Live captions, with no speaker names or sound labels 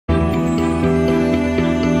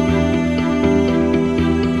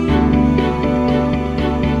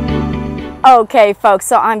Okay folks,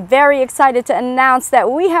 so I'm very excited to announce that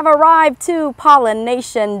we have arrived to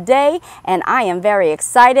Pollination Day, and I am very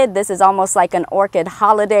excited. This is almost like an orchid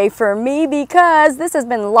holiday for me because this has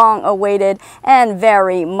been long awaited and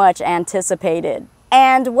very much anticipated.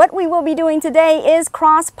 And what we will be doing today is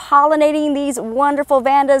cross-pollinating these wonderful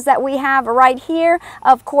Vandas that we have right here,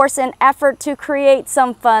 of course, in effort to create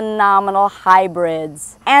some phenomenal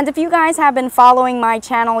hybrids. And if you guys have been following my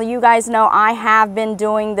channel, you guys know I have been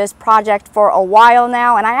doing this project for a while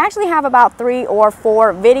now, and I actually have about 3 or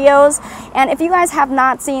 4 videos. And if you guys have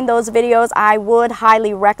not seen those videos, I would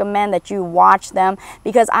highly recommend that you watch them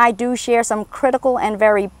because I do share some critical and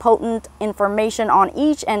very potent information on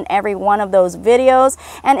each and every one of those videos.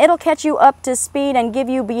 And it'll catch you up to speed and give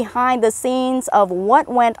you behind the scenes of what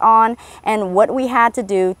went on and what we had to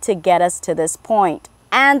do to get us to this point.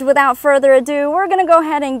 And without further ado, we're going to go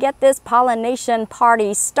ahead and get this pollination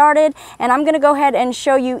party started. And I'm going to go ahead and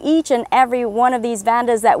show you each and every one of these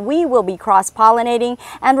Vandas that we will be cross-pollinating.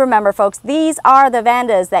 And remember folks, these are the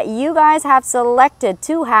Vandas that you guys have selected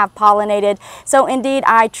to have pollinated. So indeed,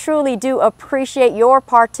 I truly do appreciate your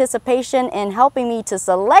participation in helping me to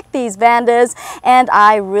select these Vandas. And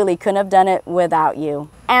I really couldn't have done it without you.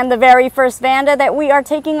 And the very first Vanda that we are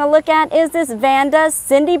taking a look at is this Vanda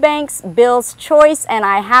Cindy Banks Bill's Choice. And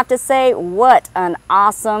I have to say, what an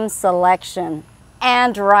awesome selection.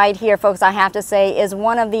 And right here, folks, I have to say is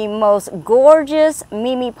one of the most gorgeous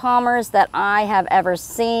Mimi Palmers that I have ever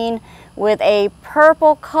seen, with a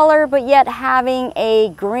purple color, but yet having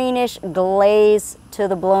a greenish glaze to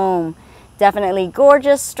the bloom. Definitely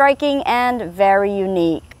gorgeous, striking, and very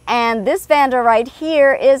unique. And this Vanda right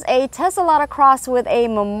here is a tessellata cross with a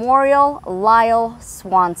Memorial Lyle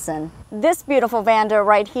Swanson. This beautiful Vanda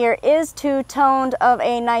right here is two-toned of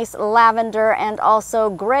a nice lavender and also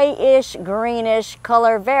grayish, greenish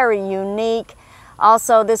color, very unique.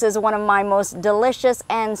 Also, this is one of my most delicious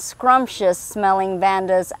and scrumptious smelling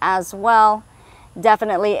Vandas as well.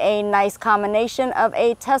 Definitely a nice combination of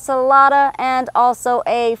a tessellata and also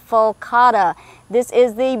a fulcata. This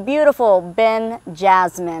is the beautiful Ben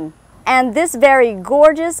Jasmine. And this very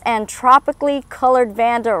gorgeous and tropically colored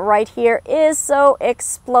Vanda right here is so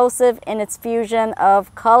explosive in its fusion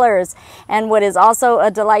of colors. And what is also a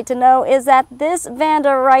delight to know is that this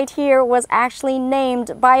Vanda right here was actually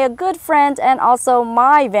named by a good friend and also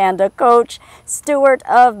my Vanda coach, Stuart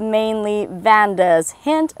of Mainly Vandas,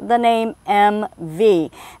 hint the name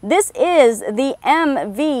MV. This is the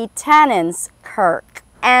MV Tannins Kirk.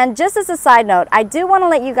 And just as a side note, I do want to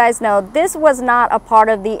let you guys know this was not a part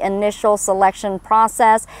of the initial selection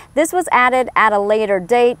process. This was added at a later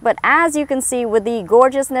date, but as you can see with the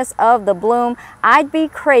gorgeousness of the bloom, I'd be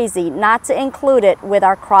crazy not to include it with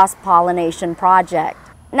our cross-pollination project.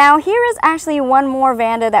 Now here is actually one more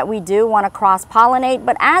Vanda that we do want to cross-pollinate,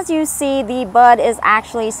 but as you see, the bud is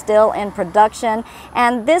actually still in production,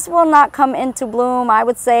 and this will not come into bloom. I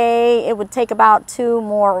would say it would take about 2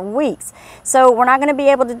 more weeks. So we're not going to be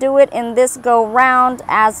able to do it in this go round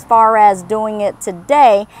as far as doing it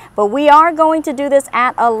today, but we are going to do this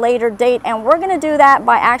at a later date, and we're going to do that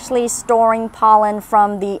by actually storing pollen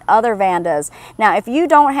from the other Vandas. Now if you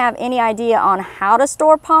don't have any idea on how to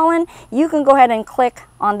store pollen, you can go ahead and click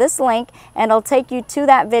on this link and it'll take you to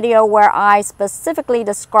that video where I specifically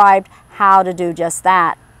described how to do just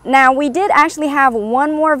that. Now we did actually have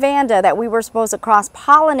one more Vanda that we were supposed to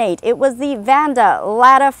cross-pollinate. It was the Vanda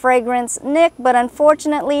Latta Fragrance Nick, but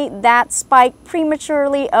unfortunately that spike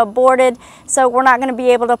prematurely aborted, so we're not going to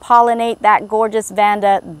be able to pollinate that gorgeous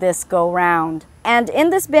Vanda this go round. And in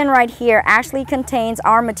this bin right here actually contains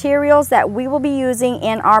our materials that we will be using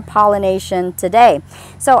in our pollination today.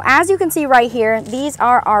 So as you can see right here, these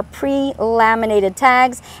are our pre-laminated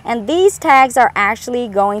tags, and these tags are actually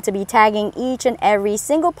going to be tagging each and every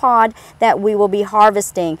single pod that we will be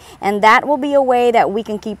harvesting, and that will be a way that we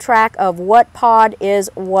can keep track of what pod is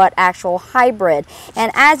what actual hybrid.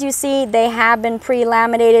 And as you see, they have been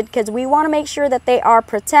pre-laminated because we want to make sure that they are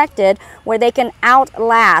protected where they can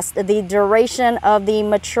outlast the duration of the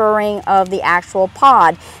maturing of the actual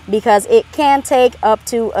pod, because it can take up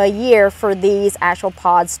to a year for these actual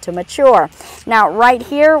pods to mature. Now right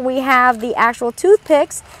here we have the actual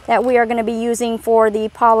toothpicks that we are going to be using for the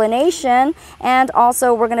pollination, and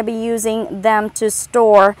also we're going to be using them to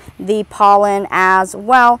store the pollen as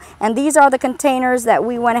well. And these are the containers that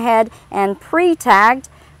we went ahead and pre-tagged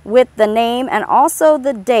with the name and also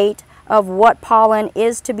the date of what pollen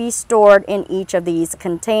is to be stored in each of these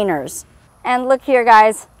containers. And look here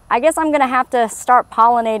guys, I guess I'm gonna have to start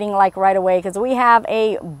pollinating like right away because we have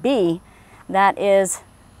a bee that is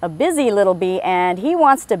a busy little bee, and he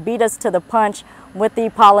wants to beat us to the punch with the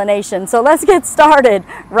pollination. So let's get started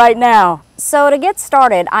right now. So to get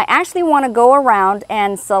started, I actually want to go around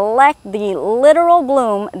and select the literal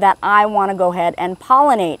bloom that I want to go ahead and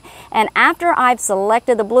pollinate. And after I've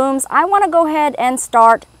selected the blooms, I want to go ahead and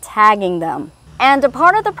start tagging them. And a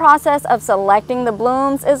part of the process of selecting the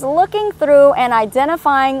blooms is looking through and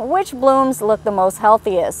identifying which blooms look the most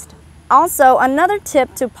healthiest. Also, another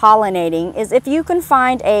tip to pollinating is if you can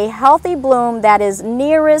find a healthy bloom that is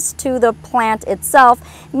nearest to the plant itself,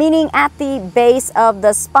 meaning at the base of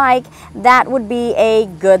the spike, that would be a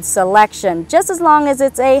good selection, just as long as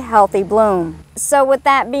it's a healthy bloom. So with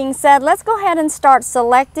that being said, let's go ahead and start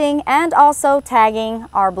selecting and also tagging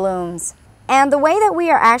our blooms. And the way that we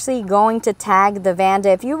are actually going to tag the Vanda,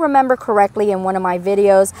 if you remember correctly in one of my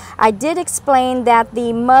videos, I did explain that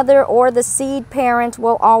the mother or the seed parent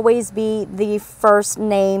will always be the first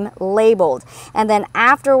name labeled. And then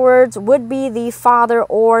afterwards would be the father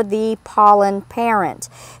or the pollen parent.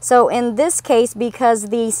 So in this case, because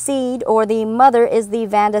the seed or the mother is the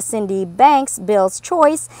Vanda Cindy Banks, Bill's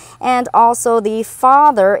Choice, and also the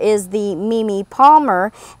father is the Mimi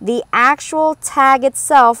Palmer, the actual tag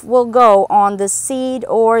itself will go on the seed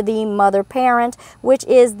or the mother parent, which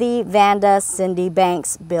is the Vanda Cindy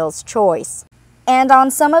Banks, Bill's Choice. And on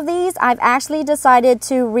some of these, I've actually decided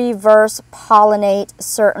to reverse pollinate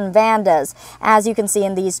certain Vandas, as you can see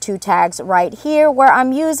in these two tags right here, where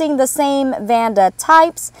I'm using the same Vanda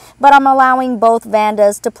types, but I'm allowing both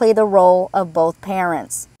Vandas to play the role of both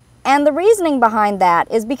parents. And the reasoning behind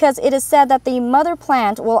that is because it is said that the mother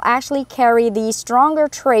plant will actually carry the stronger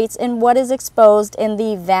traits in what is exposed in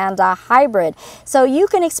the Vanda hybrid. So you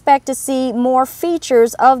can expect to see more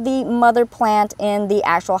features of the mother plant in the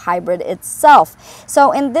actual hybrid itself.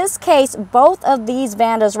 So in this case, both of these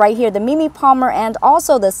Vandas right here, the Mimi Palmer and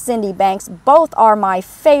also the Cindy Banks, both are my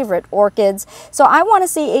favorite orchids. So I want to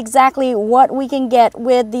see exactly what we can get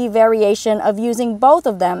with the variation of using both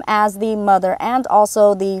of them as the mother and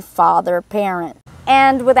also the father parent.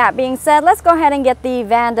 And with that being said, let's go ahead and get the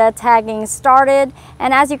Vanda tagging started.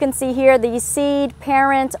 And as you can see here, the seed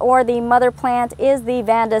parent or the mother plant is the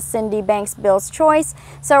Vanda Cindy Banks, Bill's Choice.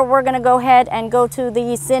 So we're going to go ahead and go to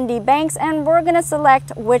the Cindy Banks and we're going to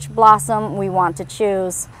select which blossom we want to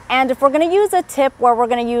choose. And if we're going to use a tip where we're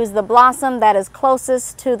going to use the blossom that is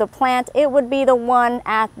closest to the plant, it would be the one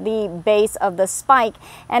at the base of the spike.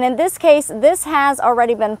 And in this case, this has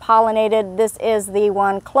already been pollinated. This is the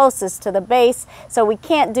one closest to the base. So we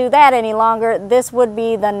can't do that any longer. This would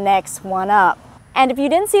be the next one up. And if you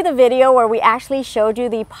didn't see the video where we actually showed you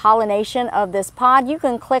the pollination of this pod, you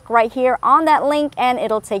can click right here on that link and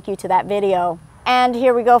it'll take you to that video. And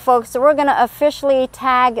here we go, folks. So we're going to officially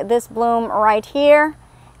tag this bloom right here.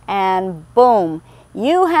 And boom,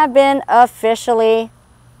 you have been officially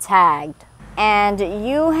tagged. And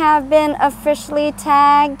you have been officially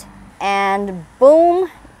tagged. And boom,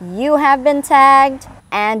 you have been tagged.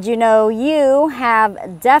 And you know you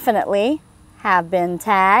have definitely have been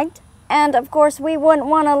tagged. And of course we wouldn't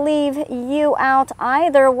want to leave you out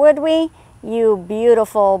either, would we? You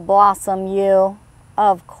beautiful blossom you.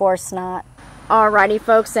 Of course not. Alrighty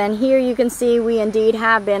folks, and here you can see we indeed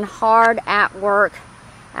have been hard at work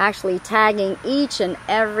actually tagging each and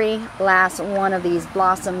every last one of these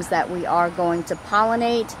blossoms that we are going to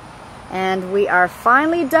pollinate. And we are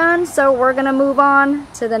finally done, so we're going to move on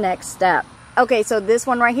to the next step. Okay, so this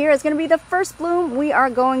one right here is going to be the first bloom we are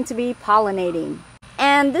going to be pollinating.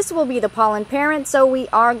 And this will be the pollen parent, so we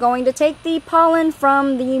are going to take the pollen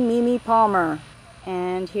from the Mimi Palmer.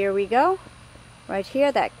 And here we go. Right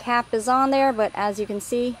here, that cap is on there, but as you can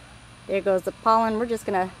see, there goes the pollen. We're just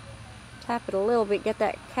going to tap it a little bit, get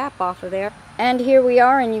that cap off of there. And here we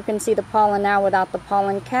are, and you can see the pollen now without the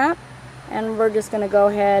pollen cap. And we're just going to go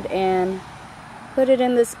ahead and put it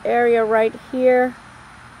in this area right here,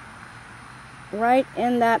 right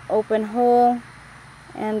in that open hole.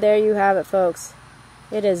 And there you have it, folks.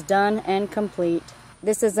 It is done and complete.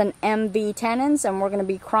 This is an MV tenons, and we're going to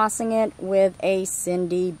be crossing it with a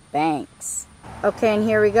Cindy Banks. Okay, and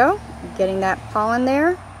here we go, getting that pollen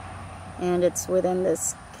there, and it's within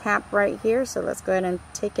this cap right here. So let's go ahead and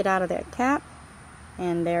take it out of that cap,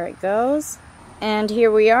 and there it goes. And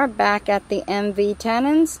here we are back at the MV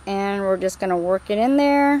tenons, and we're just going to work it in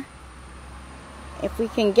there. If we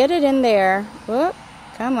can get it in there, whoop,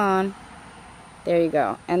 come on, there you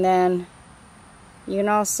go. And then you can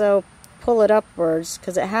also pull it upwards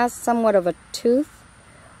because it has somewhat of a tooth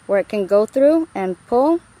where it can go through and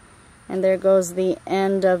pull. And there goes the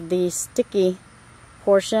end of the sticky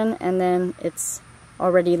portion, and then it's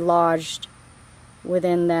already lodged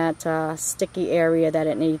within that sticky area that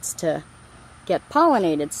it needs to get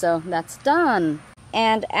pollinated. So that's done.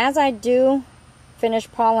 And as I do finish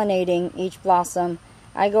pollinating each blossom,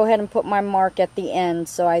 I go ahead and put my mark at the end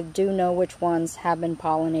so I do know which ones have been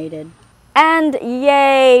pollinated. And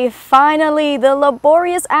yay! Finally, the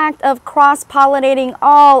laborious act of cross-pollinating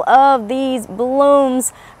all of these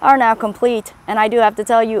blooms are now complete. And I do have to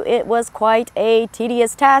tell you, it was quite a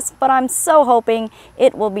tedious task, but I'm so hoping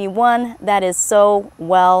it will be one that is so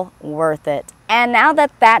well worth it. And now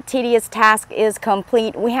that that tedious task is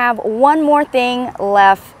complete, we have one more thing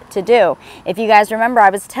left to do. If you guys remember, I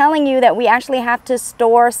was telling you that we actually have to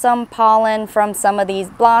store some pollen from some of these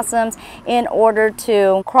blossoms in order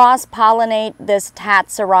to cross-pollinate this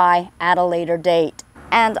tatsuri at a later date.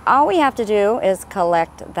 And all we have to do is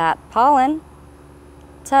collect that pollen,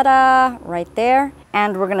 ta-da, right there,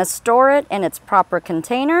 and we're going to store it in its proper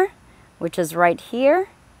container, which is right here.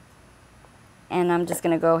 And I'm just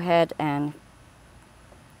going to go ahead and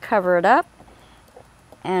cover it up,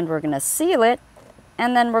 and we're going to seal it.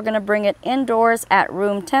 And then we're going to bring it indoors at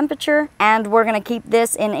room temperature, and we're going to keep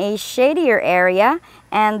this in a shadier area,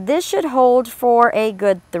 and this should hold for a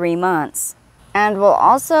good 3 months. And we'll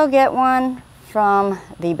also get one from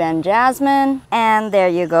the Ben Jasmine, and there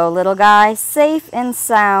you go, little guy, safe and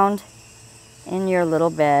sound in your little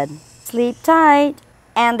bed. Sleep tight.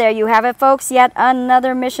 And there you have it, folks, yet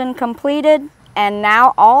another mission completed. And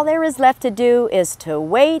now all there is left to do is to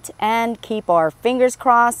wait and keep our fingers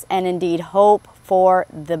crossed and indeed hope for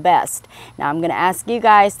the best. Now I'm going to ask you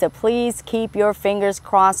guys to please keep your fingers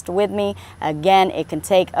crossed with me. Again, it can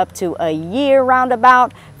take up to a year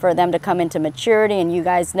roundabout for them to come into maturity, and you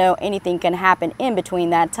guys know anything can happen in between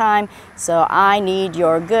that time. So I need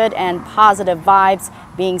your good and positive vibes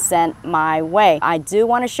being sent my way. I do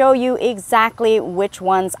want to show you exactly which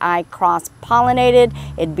ones I cross-pollinated.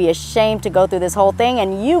 It'd be a shame to go through this whole thing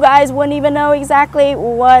and you guys wouldn't even know exactly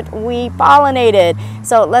what we pollinated.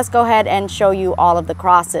 So let's go ahead and show you all of the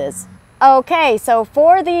crosses. Okay, so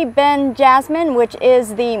for the Ben Jasmine, which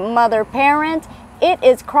is the mother parent, it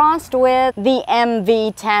is crossed with the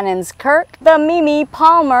MV Tannins Kirk, the Mimi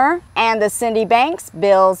Palmer, and the Cindy Banks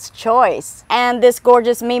Bill's Choice. And this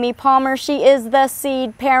gorgeous Mimi Palmer, she is the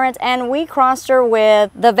seed parent, and we crossed her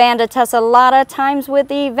with the Vanda Tessellata times with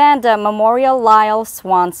the Vanda Memorial Lyle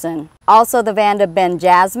Swanson. Also the Vanda Ben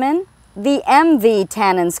Jasmine, the MV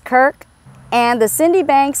Tannins Kirk, and the Cindy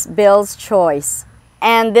Banks Bill's Choice.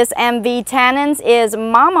 And this MV Tannins is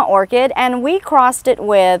Mama Orchid, and we crossed it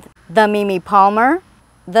with the Mimi Palmer,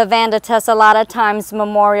 the Vanda Tessellata times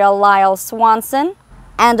Memorial Lyle Swanson,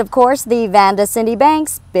 and of course the Vanda Cindy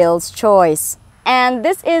Banks Bill's Choice. And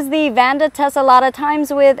this is the Vanda Tessellata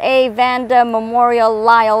times with a Vanda Memorial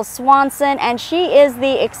Lyle Swanson, and she is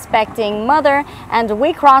the expecting mother, and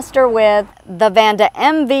we crossed her with the Vanda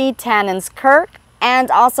MV Tannins Kirk and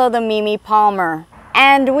also the Mimi Palmer.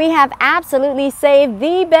 And we have absolutely saved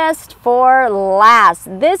the best for last.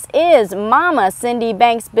 This is Mama Cindy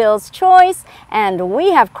Banks Bill's Choice, and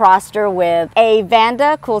we have crossed her with a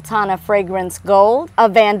Vanda Kultana Fragrance Gold, a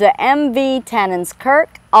Vanda MV Tannins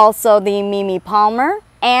Kirk, also the Mimi Palmer,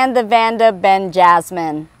 and the Vanda Ben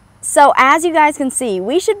Jasmine. So as you guys can see,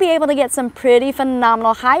 we should be able to get some pretty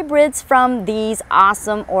phenomenal hybrids from these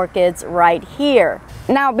awesome orchids right here.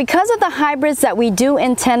 Now, because of the hybrids that we do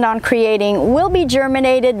intend on creating will be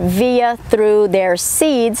germinated via through their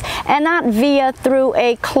seeds and not via through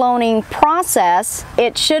a cloning process,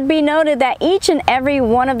 it should be noted that each and every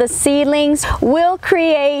one of the seedlings will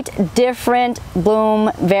create different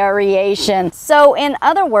bloom variation. So in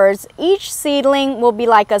other words, each seedling will be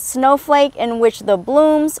like a snowflake in which the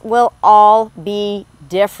blooms will all be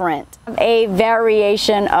different. A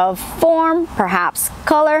variation of form, perhaps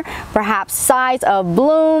color, perhaps size of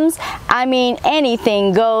blooms. I mean,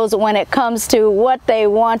 anything goes when it comes to what they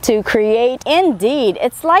want to create. Indeed,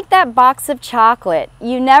 it's like that box of chocolate.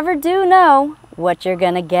 You never do know what you're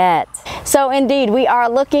gonna get. So indeed, we are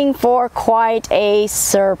looking for quite a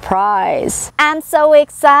surprise. I'm so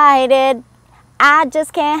excited, I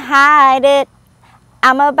just can't hide it.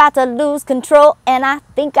 I'm about to lose control and I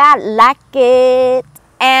think I like it.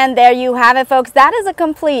 And there you have it, folks. That is a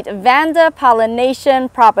complete Vanda pollination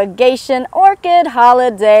propagation orchid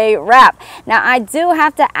holiday wrap. Now, I do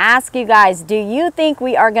have to ask you guys, do you think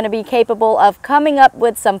we are going to be capable of coming up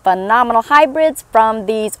with some phenomenal hybrids from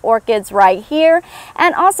these orchids right here?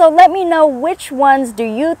 And also let me know which ones do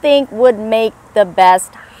you think would make the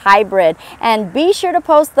best hybrid. And be sure to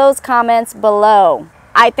post those comments below.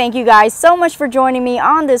 I thank you guys so much for joining me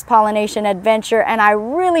on this pollination adventure, and I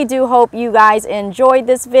really do hope you guys enjoyed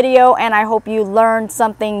this video, and I hope you learned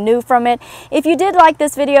something new from it. If you did like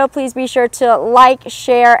this video, please be sure to like,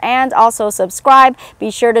 share, and also subscribe.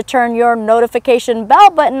 Be sure to turn your notification bell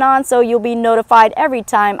button on so you'll be notified every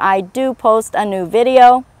time I do post a new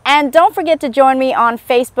video. And don't forget to join me on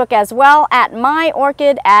Facebook as well at My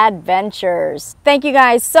Orchid Adventures. Thank you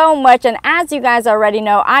guys so much, and as you guys already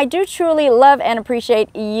know, I do truly love and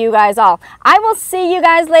appreciate you guys all. I will see you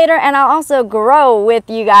guys later, and I'll also grow with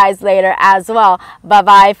you guys later as well.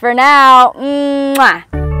 Bye-bye for now.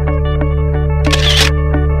 Mwah.